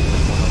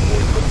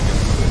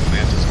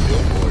 Atlantis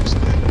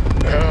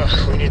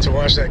billboards. We need to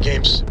watch that,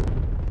 Games.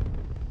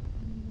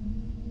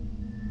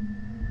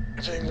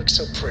 Everything looks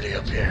so pretty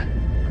up here.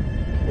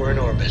 We're in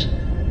orbit.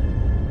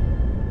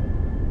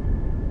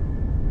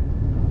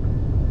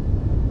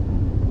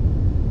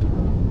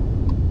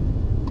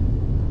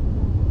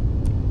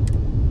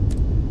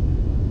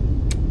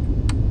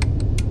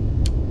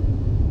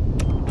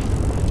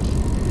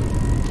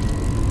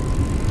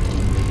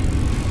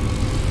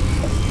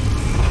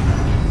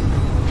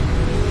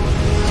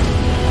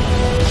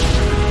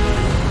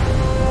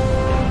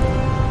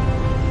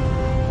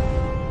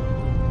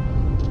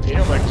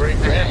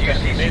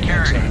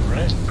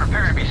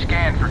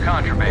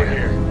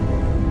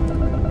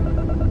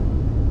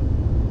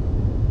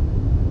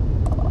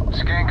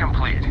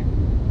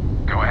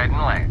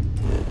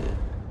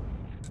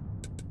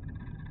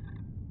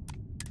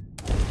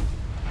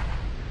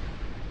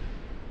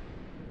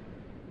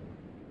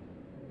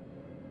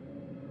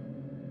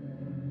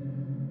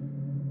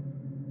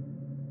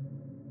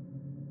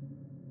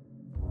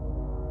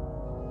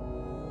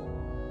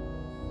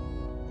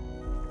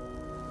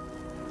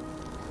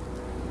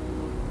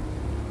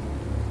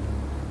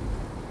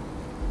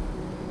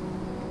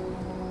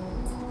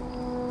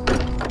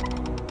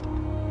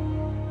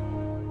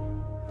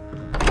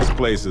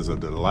 Place is a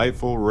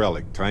delightful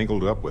relic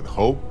tangled up with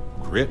hope,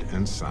 grit,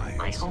 and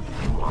science. I hope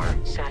you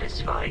are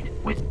satisfied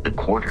with the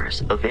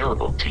quarters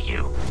available to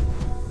you.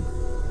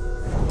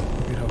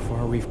 Look at how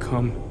far we've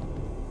come.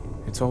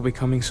 It's all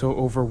becoming so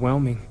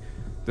overwhelming.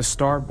 The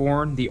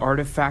Starborn, the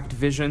artifact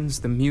visions,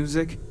 the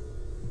music.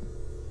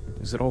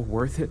 Is it all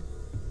worth it?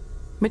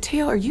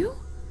 Mateo, are you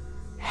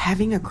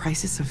having a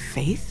crisis of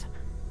faith?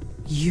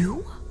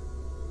 You?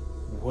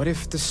 What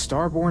if the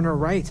Starborn are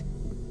right?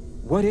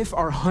 What if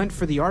our hunt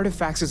for the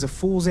artifacts is a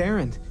fool's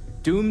errand,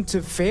 doomed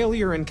to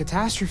failure and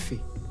catastrophe?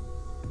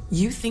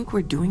 You think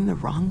we're doing the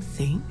wrong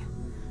thing?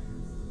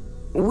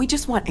 We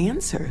just want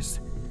answers.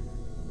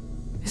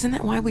 Isn't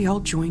that why we all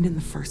joined in the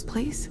first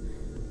place?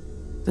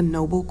 The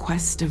noble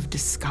quest of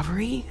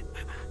discovery?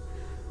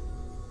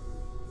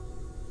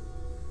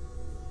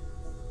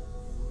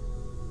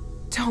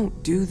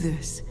 Don't do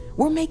this.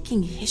 We're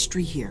making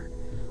history here.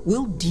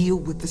 We'll deal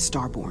with the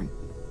Starborn.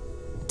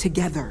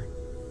 Together.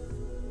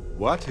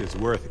 What is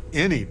worth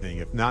anything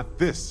if not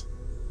this?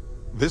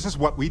 This is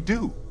what we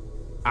do.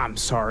 I'm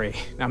sorry.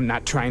 I'm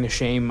not trying to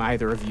shame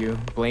either of you.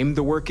 Blame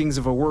the workings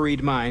of a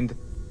worried mind.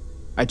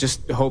 I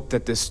just hope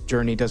that this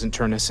journey doesn't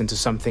turn us into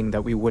something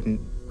that we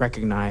wouldn't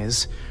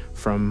recognize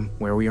from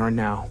where we are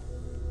now.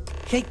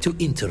 Hate to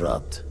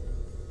interrupt,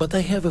 but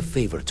I have a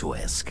favor to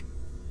ask.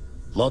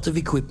 Lot of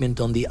equipment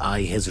on the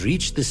Eye has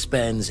reached the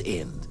span's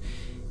end.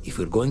 If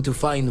we're going to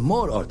find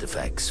more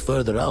artifacts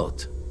further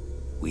out,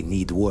 we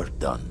need work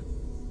done.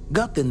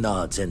 Got the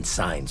nods and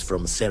signs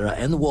from Sarah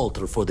and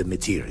Walter for the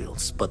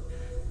materials, but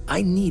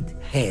I need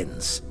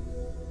hands.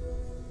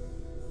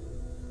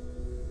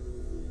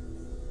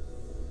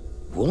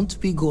 Won't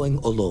be going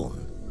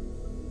alone.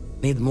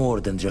 Need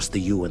more than just the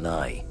you and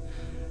I.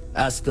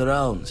 Asked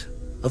around.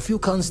 A few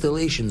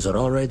constellations are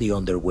already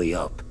on their way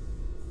up.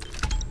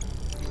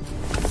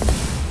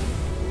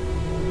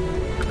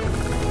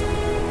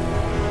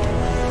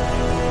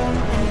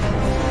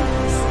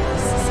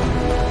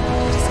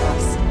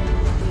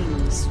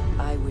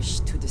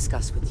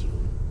 With you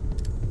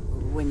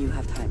when you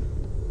have time.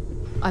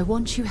 I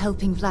want you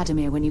helping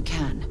Vladimir when you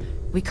can.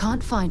 We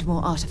can't find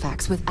more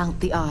artifacts without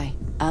the Eye.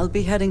 I'll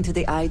be heading to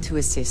the Eye to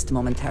assist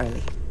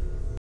momentarily.